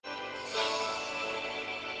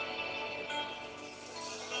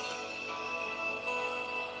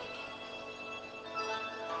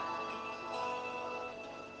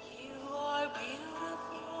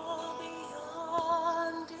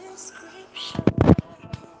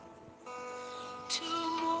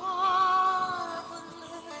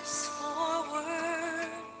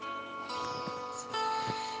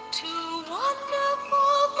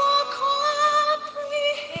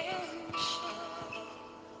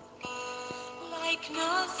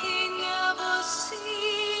nothing ever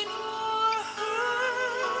seen or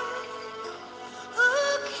heard. Who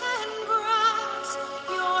can grasp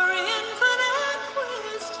your infinite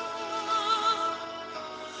wisdom?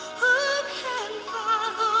 Who can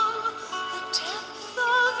fathom the depth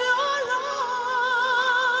of your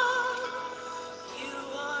love? You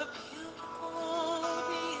are beautiful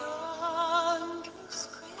beyond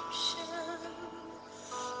description,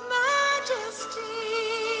 majesty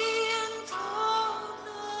enthroned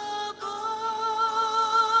above.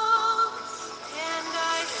 And I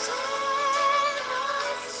stand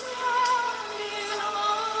in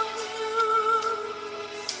awe of you.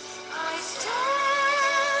 I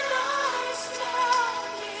stand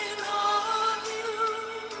in awe of you.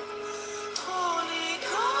 Holy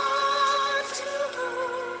God, to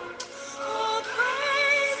whom all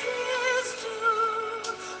praise is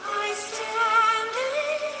due. I stand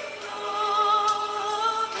in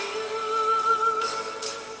awe of you.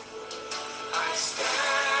 I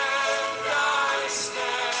stand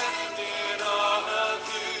in awe of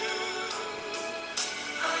you.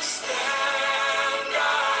 I stand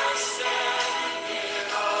in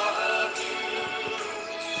awe of you.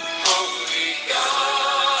 Holy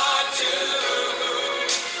God, to whom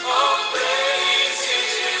all praise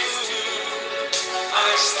is due. I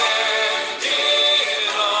stand in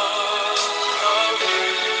awe of you.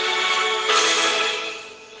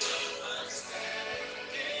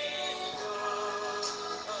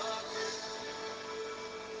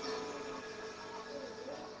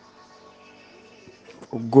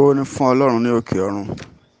 Ògo ni fún Ọlọ́run ní òkè ọ̀run.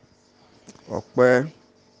 Ọpẹ́,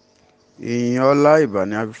 ìyìn, ọlá, ìbà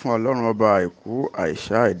ni a fi fún Ọlọ́run ọba àìkú,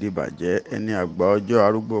 àìsà, àìdíbàjẹ́, ẹni àgbà ọjọ́,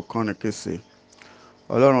 arúgbó kánnikése.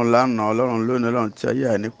 Ọlọ́run lánàá, Ọlọ́run lónìí, Ọlọ́run tí ayé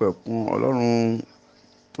àìnípẹ̀kun, Ọlọ́run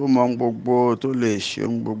tó mọ ohun gbogbo, tó lè ṣe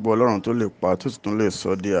ohun gbogbo, Ọlọ́run tó lè pa, tó sì tún lè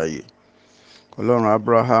sọ di ààyè. Ọlọ́run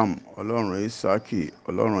Abraham, Ọlọ́run Isaki,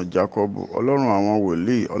 Ọlọ́run Jacobu, Ọlọ́run àwọn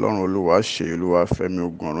wòlíì, Ọlọ́run Olúwaṣeyì, Olúwafẹ́mi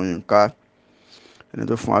ogun ọ̀run yín ká. Ẹni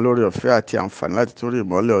tó fún wa lórí ọ̀fẹ́ àti àǹfààní láti tún rí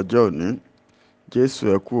ìmọ́lẹ̀ ọjọ́ òní. Jésù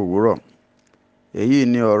ẹ kú òwúrọ̀. Èyí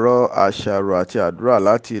ni ọ̀rọ̀ àṣàrò àti àdúrà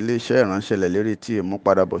láti iléeṣẹ́ ìránṣẹ́ ìlérí tí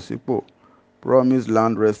ìmúpadàbọ̀sípò Promise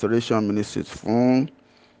Land Restoration Ministries fún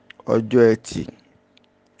ọjọ́ Ẹtì,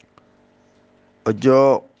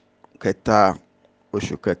 ọjọ́ kẹta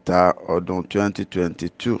oṣù kẹta ọdún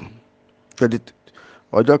 2022,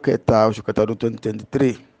 ọjọ́ kẹta oṣù kẹta ọdún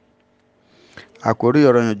 2023. Àkórí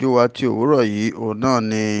ọ̀rọ̀ ìyànjú wa ti òwúrọ̀ yìí òun náà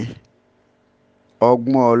ni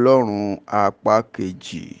ọgbọ́n Ọlọ́run apá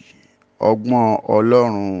kejì. Ọgbọ́n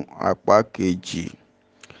Ọlọ́run apá kejì.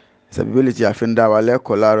 Ẹsẹ̀ Bíbélì tí a fi ń dá wa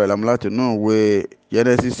lẹ́kọ̀ọ́ láàárọ̀ ìlàmú láti inú ìwé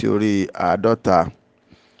Genesis orí 50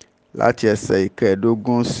 láti ẹsẹ̀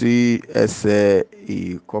ìkẹẹ̀dógún sí ẹsẹ̀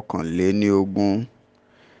ìkọkànléníogún.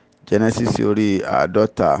 Genesis orí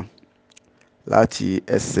 50 láti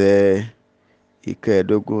ẹsẹ̀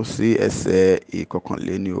ìkẹẹ̀dógún sí ẹsẹ̀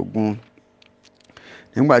ìkọkànléníogún.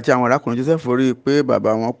 Nígbà tí àwọn arákùnrin Joseph rí i pé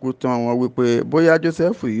bàbá wọn kú tán, wọ́n wí pé bóyá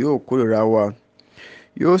Joseph yóò kórìíra wa,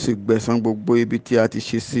 yóò sì gbẹ̀san gbogbo ibi tí a ti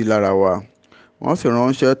ṣe sí lára wa. Wọ́n sì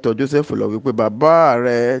ránṣẹ́ tọ̀ Joseph lọ wípé bàbá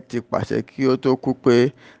rẹ̀ ti pàṣẹ kí ó tó kú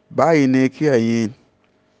pé báyìí ni kí ẹ̀yin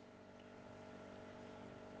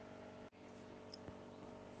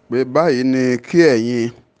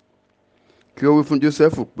kí ó wí fún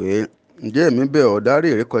Joseph pé ǹjẹ́ èmi bẹ̀ ọ́, dárí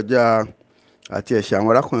ìrékọjá àti ẹ̀ṣẹ̀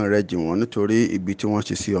àwọn arákùnrin rẹ jì wọ́n nítorí ibi tí wọ́n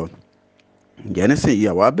ṣe sí ọ. Ǹjẹ́ nísìnyí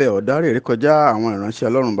àwa bẹ̀ ọ́, dárí ìrékọjá àwọn ìránṣẹ́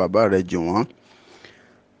Ọlọ́run bàbá rẹ jì wọ́n.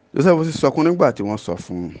 Joseph sì sọkún nígbà tí wọ́n sọ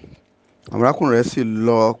fún un. Àwọn arákùnrin rẹ̀ sì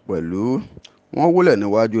lọ pẹ̀lú. Wọ́n wólẹ̀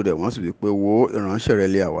níwájú rẹ̀, wọ́n sì wí pé wo ìránṣẹ́ rẹ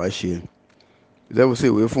lé àwa ṣe. Joseph sì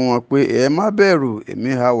wí fún wọn pé ẹ má bẹ̀rù, èmi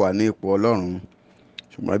ha wà ní ipò Ọlọ́run.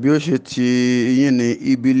 Ṣùgbọ́n bí ó ṣe ti yín ni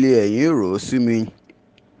ibi lé ẹ̀yin rò sí mi.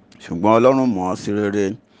 Ṣùgbọ́n Ọlọ́run mọ̀ ọ́ sí rere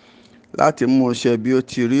láti mú iṣẹ́ bí ó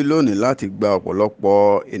ti rí lónìí láti gba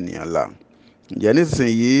ọ̀pọ̀lọpọ̀ ènìyàn là. Ǹjẹ́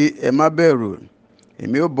nísinsìnyí ẹ má bẹ̀rù,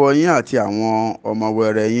 èmi ó bọ́ yín àti àwọn ọmọ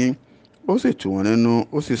wẹrẹ yín. Ó sì tù wọ́n nínú,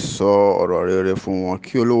 ó sì sọ ọ̀rọ̀ rere fún wọn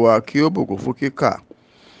kí Olúwa kí ó bùkún fún kíkà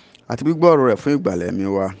àti gbígbọ́ ọ̀rọ̀ rẹ̀ fún ìgbàlà ẹ̀mí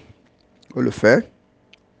wa. Olùfẹ́,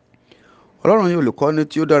 Ọlọ́run ni olùkọ́ni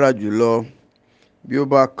tí ó dára jù lọ bí ó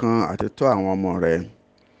bá kan àti tọ́ àwọn ọmọ rẹ̀.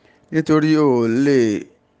 Nítorí o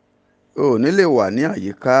ò ní lè wà ní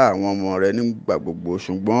àyíká àwọn ọmọ rẹ̀ nígbà gbogbo,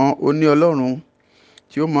 ṣùgbọ́n ó ní Ọlọ́run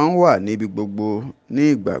tí ó máa ń wà níbi gbogbo ní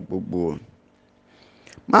ìgbà gbogbo.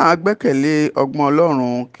 Máa gbẹ́kẹ̀lé ọgbọ́n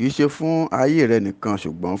Ọlọ́run kì í ṣe fún ayé rẹ nìkan,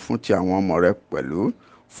 ṣùgbọ́n fún ti àwọn ọmọ rẹ pẹ̀lú,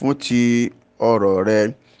 fún ti ọrọ̀ rẹ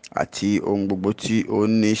àti ohun gbogbo tí ó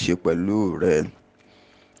ní í ṣe pẹ̀lú rẹ.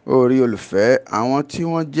 Ó rí olùfẹ́, àwọn tí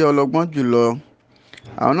wọ́n jẹ́ ọlọ́gbọ́n jùlọ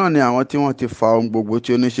àwọn náà ni àwọn tí wọ́n ti fa ohun gbogbo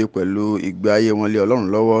tí ó ní ṣe pẹ̀lú ìgbé ayé wọn lé Ọlọ́run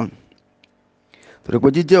lọ́wọ́. Torí pé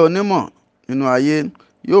jíjẹ́ onímọ̀ nínú ayé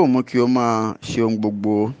yóò mú kí o máa ṣe ohun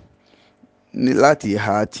gbogbo láti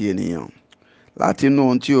ìhà ti ènìyàn, láti inú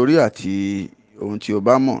ohun tí o rí àti ohun tí o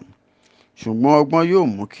bá mọ̀. Ṣùgbọ́n ọgbọ́n yóò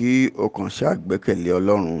mú kí o kàn ṣàgbẹ́kẹ̀lé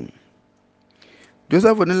Ọlọ́run.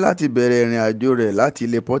 Jósẹ́fù ní láti bẹ̀rẹ̀ ìrìn àjò rẹ̀ láti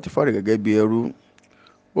ilé Pọ́tífárì gẹ́gẹ́ bí ẹrú.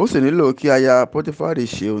 Ó sì nílò kí aya Pọ́tífárì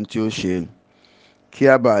ṣe ohun tí ó ṣe kí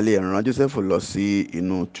a bá lè rán Jósẹ́fù lọ sí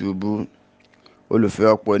inú túbú. Olùfẹ́,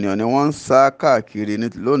 ọ̀pọ̀ ènìyàn ni wọ́n ń sá káàkiri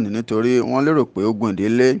lónìí nítorí wọ́n lérò pé ogun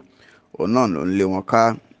ìdílé òun náà ló ń lé wọn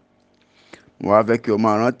ká. Mo wá fẹ́ kí o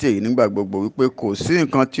máa rántí èyí nígbà gbogbo wípé kò sí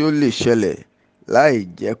nǹkan tí ó lè ṣẹlẹ̀ láì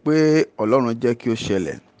jẹ́ pé Ọlọ́run jẹ́ kí ó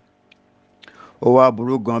ṣẹlẹ̀. Ó wá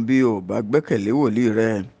burú gan bí o bá gbẹ́kẹ̀lé wòlíì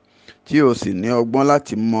rẹ tí o sì ní ọgbọ́n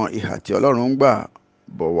láti mọ ìhà tí Ọlọ́run ń gbà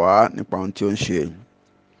bọ̀ wá nípa ohun tí ó ń ṣe.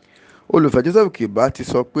 Olùfẹ́, Jósẹ́fù kì bá ti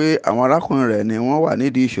sọ pé àwọn arákùnrin rẹ̀ ni wọ́n wà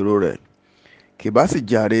nídìí ìṣòro rẹ̀, kì bá sì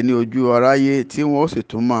jàre ní ojú aráyé tí wọ́n ó sì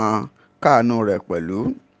tún máa káàánú rẹ̀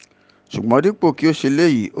pẹ̀lú. Ṣùgbọ́n dípò kí ó ṣe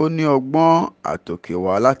léyìí, ó ní ọgbọ́n àtòkè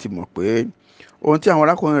wá láti mọ̀ pé ohun tí àwọn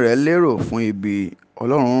arákùnrin rẹ̀ lérò fún ibi,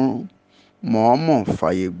 Ọlọ́run mọ̀ọ́mọ̀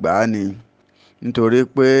fàyè gbà á ni, nítorí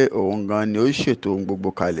pé òun gan ni ó ṣètò ohun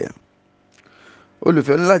gbogbo kalẹ̀.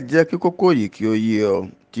 Olùfẹ́, ní láti jẹ́ kí kókó yìí kí ó yé ọ,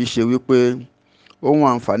 tí í ṣe wípé ohun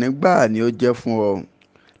àǹfààní gbáà ni ó jẹ́ fún ọ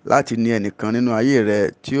láti ní ẹnìkan nínú ayé rẹ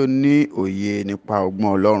tí ó ní òye nípa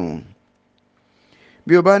ọgbọ́n Ọlọ́run.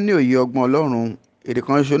 Bí o bá ní òye ọgbọ́n Ọlọ́run, èdè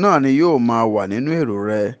kan ṣoṣo náà ni yóò máa wà nínú èrò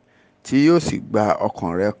rẹ tí yóò sì gba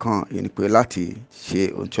ọkàn rẹ kan, èyí ni pé láti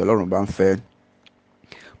ṣe ohun tí Ọlọ́run bá ń fẹ́.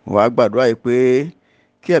 Mo wá gbàdúrà yìí pé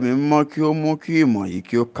kí ẹ̀mí mímọ́ kí ó mú kí ìmọ̀ yìí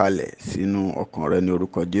kí ó kalẹ̀ sínú ọkàn rẹ ní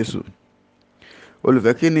orúkọ Jésù.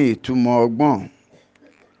 Olùfẹ́, kí ni ìtumọ̀ ọgbọ́n?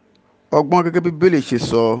 Ọgbọ́n gẹ́gẹ́ bí Bíbélì ṣe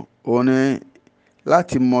sọ, òun ni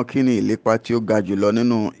láti mọ kí ni ìlépa tí ó ga jùlọ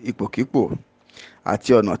nínú ipòkípò àti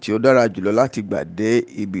ọ̀nà tí ó dára jùlọ láti gbà dé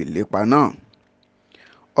ibi ìlépa náà.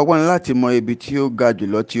 Ọgbọ́n ni láti mọ ibi tí ó ga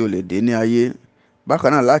jùlọ tí o lè dé ní ayé,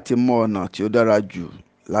 bákan náà láti mọ ọ̀nà tí ó dára jù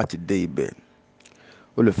láti dé ibẹ̀.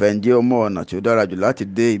 Olùfẹ́, ǹjẹ́ o mọ ọ̀nà tí ó dára jù láti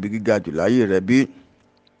dé ibi gíga jù láyé rẹ bí?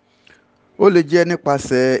 Ó lè jẹ́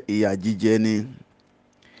nípasẹ̀ ìyà jíjẹ ni.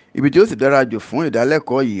 Ibi tí ó sì dára jù fún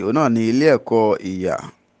ìdálẹ́kọ̀ọ́ yìí òun náà ni ilé ẹ̀kọ́ ìyà.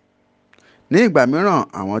 Ní ìgbà mìíràn,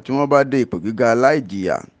 àwọn tí wọ́n bá dé ipò gíga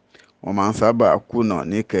láìjìyà, wọ́n máa ń sábà kùnà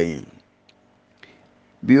níkẹyìn.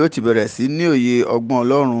 Bí ó ti bẹ̀rẹ̀ sí ní òye ọgbọ́n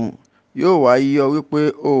Ọlọ́run, yóò wá yé ọ wípé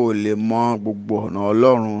o ò lè mọ gbogbo ọ̀nà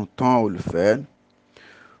Ọlọ́run tán. Olùfẹ́,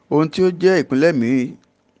 ohun tí ó jẹ́ ìpínlẹ̀ mi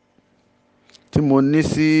tí mo ní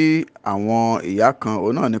sí àwọn ìyá kan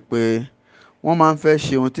òun náà ni pé wọ́n máa ń fẹ́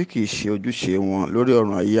ṣe ohun tí kì í ṣe ojúṣe wọn lórí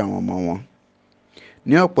ọ̀ràn ayé àwọn ọmọ wọn.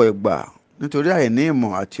 Ní ọ̀pọ̀ ìgbà, nítorí àìní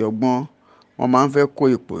ìmọ̀ àti ọgbọ́n, wọ́n máa ń fẹ́ kó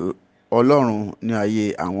ipò Ọlọ́run ní ayé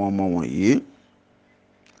àwọn ọmọ wọ̀nyí.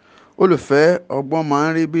 Olùfẹ́, ọgbọ́n máa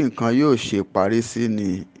ń rí bí nǹkan yóò ṣe parí sí ni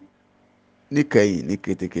níkẹyìn ní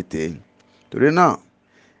ketekete. Torí náà,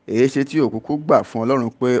 èyí ṣe tí o kúkú gbà fún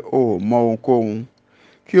Ọlọ́run pé o ò mọ ohunkóhun,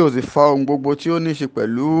 kí o sì fa ohun gbogbo tí ó ní ṣe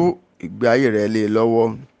pẹ̀lú ìgbé ayé rẹ lé lọ́wọ́.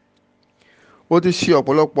 Ó ti ṣe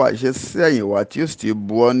ọ̀pọ̀lọpọ̀ àṣìṣe sẹ́yìn wá tí ó sì ti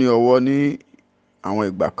bu ọ́ ní ọwọ́ ní àwọn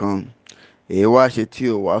ìgbà kan. Èyí wá ṣe tí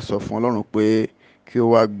o wá sọ fún Ọlọ́run pé kí ó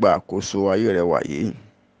wá gba àkóso ayé rẹ wàyí.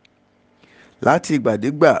 Láti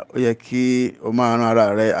ìgbàdégbà, ó yẹ kí o máa rán ara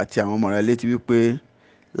rẹ àti àwọn ọmọ rẹ létí wípé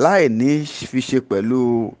láì ní fi ṣe pẹ̀lú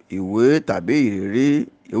ìwé tàbí ìrírí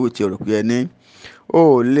ewu tí o rò pé ẹni,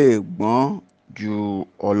 o ò lè gbọ́n ju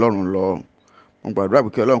Ọlọ́run lọ. Mo gbàdúrà pé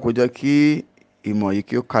kí Ọlọ́run kó jẹ́ kí ìmọ̀ yìí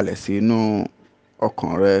kí ó kalẹ̀ sínú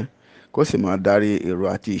ọkàn rẹ, kó sì máa darí èrò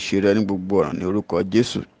àti ìṣe rẹ ní gbogbo ọ̀nà ní orúkọ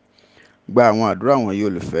Jésù. Gba àwọn àdúrà wọ̀nyí,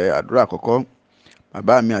 olùfẹ́. Àdúrà àkọ́kọ́: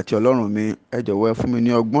 bàbá mi àti Ọlọ́run mi, ẹ jọ̀wọ́ ẹ fún mi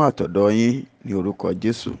ní ọgbọ́n àtọ̀dọ̀ yín ní orúkọ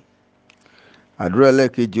Jésù. Àdúrà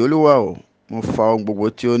ẹlẹ́ẹ̀kejì: Olúwa o, mo fa ohun gbogbo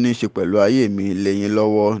tí ó ní ṣe pẹ̀lú ayé mi lé yín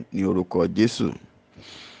lọ́wọ́ ní orúkọ Jésù.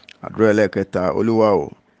 Àdúrà ẹlẹ́ẹ̀kẹta: Olúwa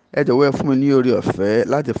o, ẹ jọ̀wọ́ ẹ fún mi ní oore ọ̀fẹ́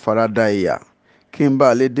láti farada ìyà kí n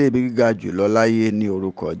bá lè dé ibi gíga jùlọ láyé ní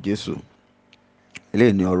orúkọ Jésù.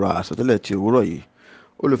 Eléyìí ni ọ̀rọ̀ àsọtẹ́lẹ̀ ti òwúrọ̀ yìí.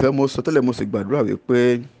 Olùfẹ́, mo sọtẹ́lẹ̀ mo sì gbàdúrà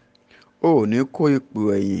wípé o ò ní kó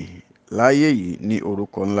ipò ẹ̀yìn láyé yìí ní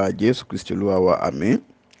orúkọ ńlá Jésù Kristi Olúwa wa. Àmín.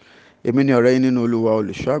 Èmi ni ọ̀rẹ́ yín nínú Olúwa,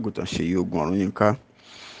 olùṣọ́ àgùntàn Ṣèyí Ogun Ọ̀rúnyìnká.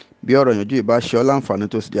 Bí ọ̀rọ̀ ìyànjú yìí bá ṣe ọ́ láǹfààní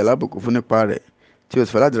tó sì jẹ́ alábùkún fún nípa rẹ̀, tí o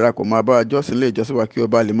sì fẹ́ láti darapọ̀ máa bá wa jọ́sìn ilé ìjọsìn wa kí o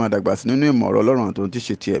bá lè máa dàgbà sí nínú ìmọ̀ ọ̀rọ̀ Ọlọ́run àti ohun tí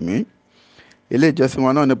ṣe ti ẹ̀mí. Ilé ìjọsìn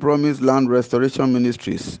wa náà ni Promise Land Restoration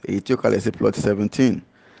Ministries, èyí tí ó kalẹ̀ sí plot 17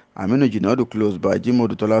 Aminu Jinadu Close by Jimoh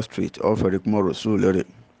Odutola Street off Eric Moro Surulere.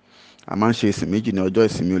 A máa ń ṣe ìsìn méjì ní ọjọ́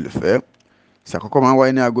ìsinmi, olùfẹ́. ìsàkọ́kọ́ máa ń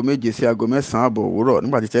wáyé ní aago méje sí aago mẹ́sàn-án àbọ̀ òwúrọ̀,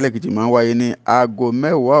 nígbà tí tẹ́lẹ̀kejì máa ń wáyé ní aago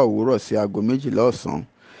mẹ́wàá òwúrọ̀ sí aago méjìlá ọ̀sán.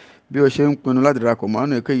 Bí o ṣe ń pinnu láti darapọ̀ mọ́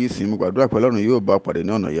àánú èkéyìí sìn, mo gbàdúrà pé Ọlọ́run yóò bá ọ pàdé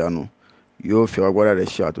ní ọ̀nà ìyanu, yóò fi agbára rẹ̀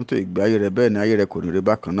ṣe àtúntò ìgbé ayé rẹ, bẹ́ẹ̀ ni ayé rẹ kò ní rí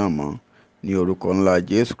bákan náà mọ́. Ní orúkọ ńlá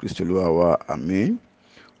Jésù Kristi Olúwa wa, àmín.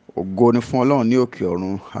 Ògo ni fún Ọlọ́run ní òkè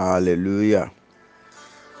ọ̀run. Hallelujah.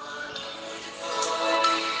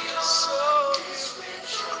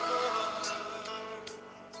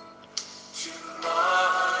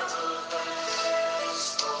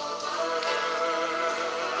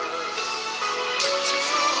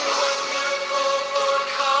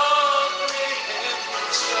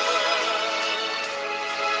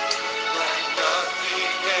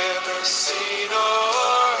 Seen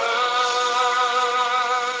or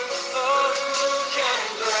heard, Lord, who can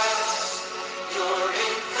grasp your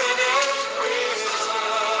infinite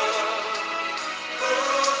wisdom? Who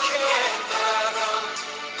can fathom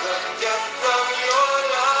the depth of your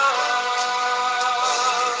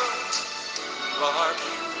love? Lord,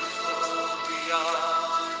 you